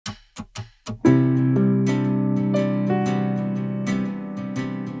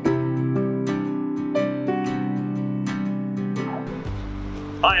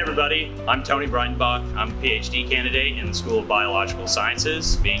Hi everybody, I'm Tony Breitenbach. I'm a PhD candidate in the School of Biological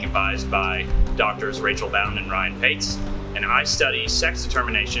Sciences, being advised by Doctors Rachel Bowden and Ryan Pates, and I study sex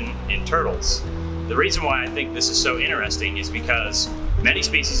determination in turtles. The reason why I think this is so interesting is because many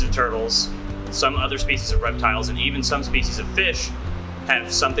species of turtles, some other species of reptiles, and even some species of fish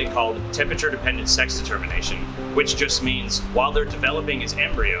have something called temperature-dependent sex determination, which just means while they're developing as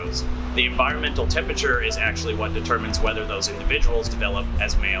embryos, the environmental temperature is actually what determines whether those individuals develop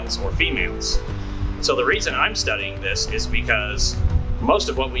as males or females. So the reason I'm studying this is because most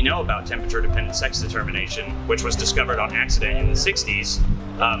of what we know about temperature-dependent sex determination, which was discovered on accident in the 60s,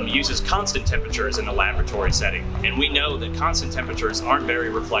 uses constant temperatures in a laboratory setting. And we know that constant temperatures aren't very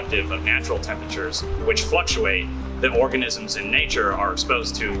reflective of natural temperatures, which fluctuate, that organisms in nature are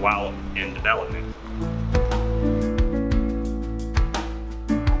exposed to while in development.